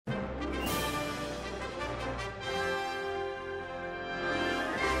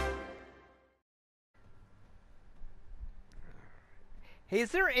Hey,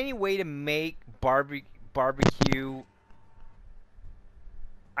 is there any way to make barbecue?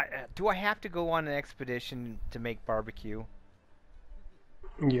 Do I have to go on an expedition to make barbecue?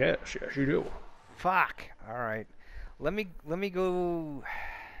 Yes, yes, you do. Fuck. All right. Let me go.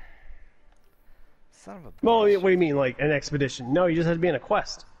 Son of a Well, what bitch. do you mean, like an expedition? No, you just have to be in a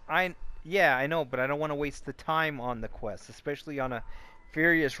quest. Yeah, I know, but I don't want to waste the time on the quest, especially on a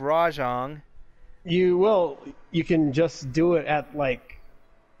Furious Rajang. You can just do it at like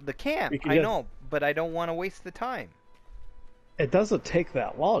The camp. you can I just, know, but I don't want to waste the time. It doesn't take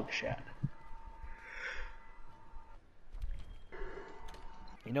that long, Shad.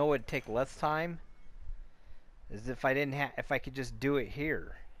 You know what would take less time? Is if I could just do it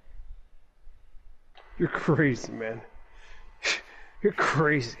here. You're crazy, man. You're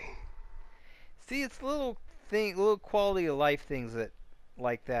crazy. See, it's little quality of life things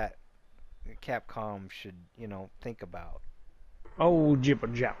like that Capcom should, think about. Oh,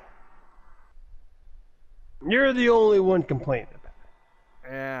 jibba jab. You're the only one complaining about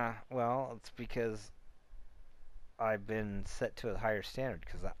it. Yeah, well, it's because I've been set to a higher standard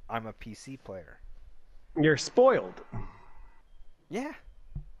because I'm a PC player. You're spoiled. Yeah.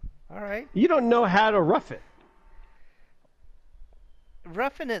 All right. You don't know how to rough it.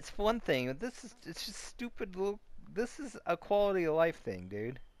 Roughing it's one thing. It's just stupid. This is a quality of life thing,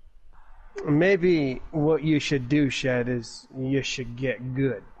 dude. Maybe what you should do, Shad, is you should get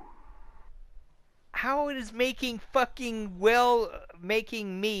good. How is making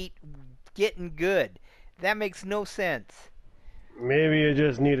making meat getting good? That makes no sense. Maybe you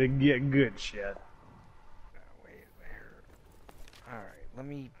just need to get good, Shad. Wait, where? All right, let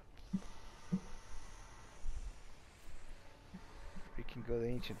me. We can go to the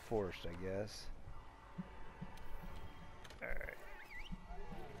ancient forest, I guess. All right.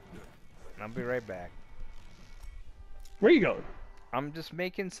 I'll be right back. Where you going? I'm just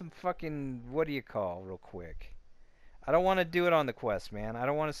making some fucking real quick. I don't want to do it on the quest, man. I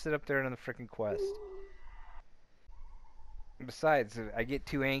don't want to sit up there on the freaking quest. Besides, if I get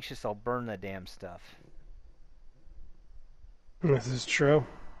too anxious, I'll burn the damn stuff. This is true.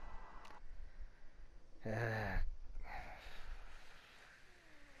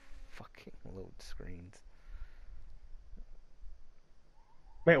 Fucking load screens.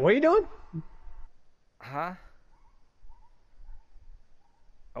 Wait, what are you doing? Huh?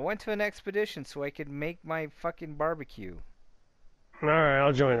 I went to an expedition so I could make my fucking barbecue. Alright,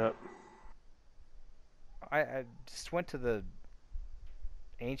 I'll join up. I just went to the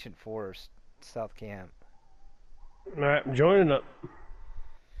ancient forest, South Camp. Alright, I'm joining up.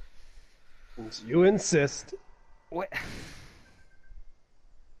 Since you insist. What?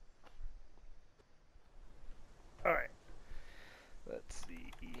 Alright. Let's see.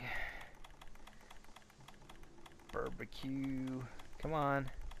 Barbecue. Come on.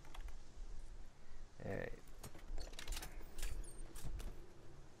 Alright.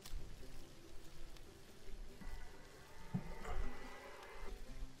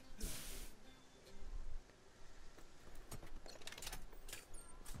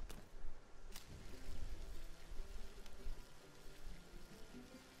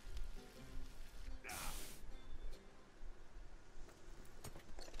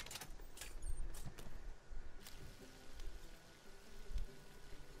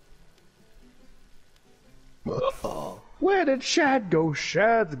 Where did Shad go?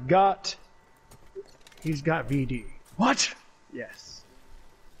 Shad's got... He's got VD. What? Yes.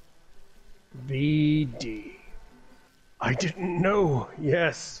 VD. I didn't know.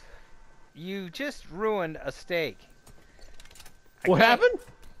 Yes. You just ruined a steak. What happened?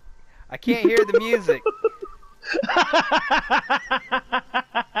 I can't hear the music.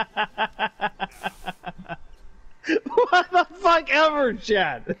 What the fuck ever,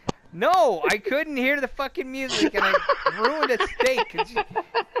 Chad? No, I couldn't hear the fucking music, and I ruined a steak. 'Cause you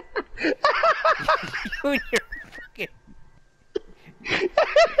and your fucking...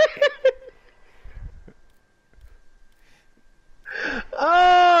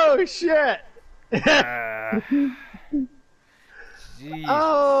 Oh shit! Jeez.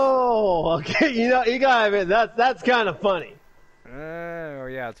 Oh, okay. You know, you gotta admit that's kind of funny. Oh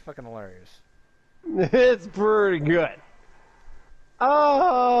yeah, it's fucking hilarious. It's pretty good.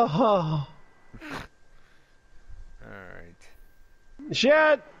 Oh. Alright.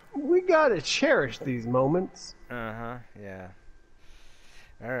 Shad, we gotta cherish these moments. Uh-huh, yeah.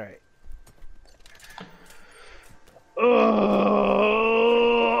 Alright.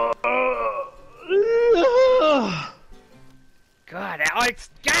 God, Alex,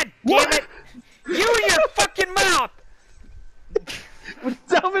 god damn it! You and your fucking mouth!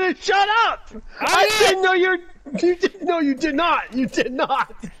 Tell me to shut up! I didn't know you didn't know you did not. You did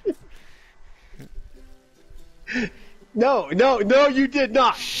not. No, you did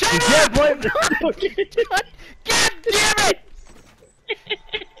not. Shut you up! Can't blame okay. God damn it!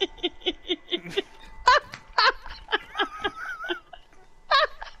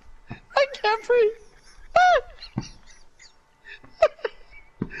 I can't breathe.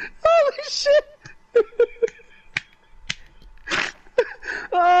 Holy shit!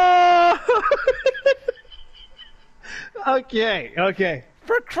 Oh. Okay.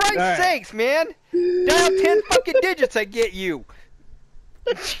 For Christ's sakes, man! Dial 10 fucking digits, I get you.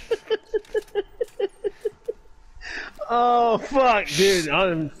 Oh fuck, dude!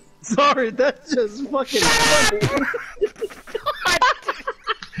 I'm sorry. That's just fucking funny.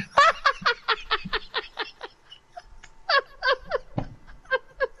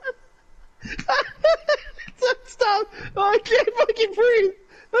 Stop! Oh, I can't fucking breathe.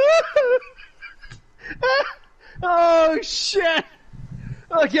 Oh shit!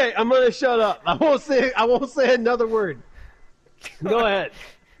 Okay, I'm gonna shut up. I won't say another word. Go ahead.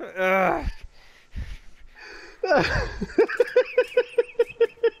 Oh.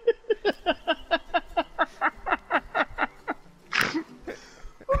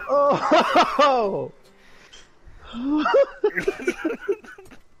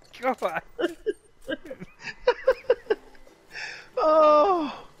 God.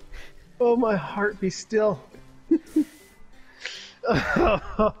 Oh, my heart be still.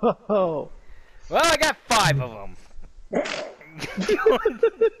 Oh. Well, I got 5 of them.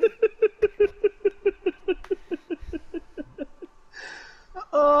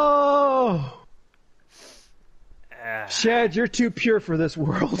 Oh. Shad, you're too pure for this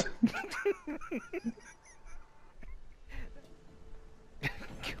world.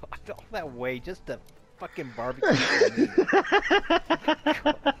 God, all that way just to fucking barbecue.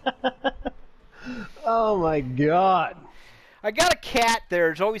 Oh my god. I got a cat there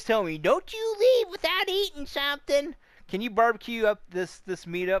that's always telling me, "Don't you leave without eating something." Can you barbecue up this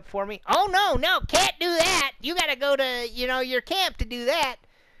meat up for me? Oh no, can't do that. You gotta go to your camp to do that.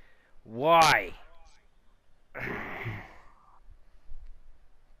 Why?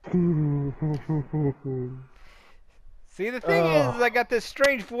 See, the thing is, I got this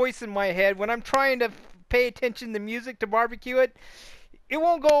strange voice in my head when I'm trying to pay attention to music to barbecue it. It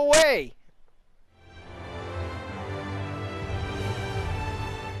won't go away.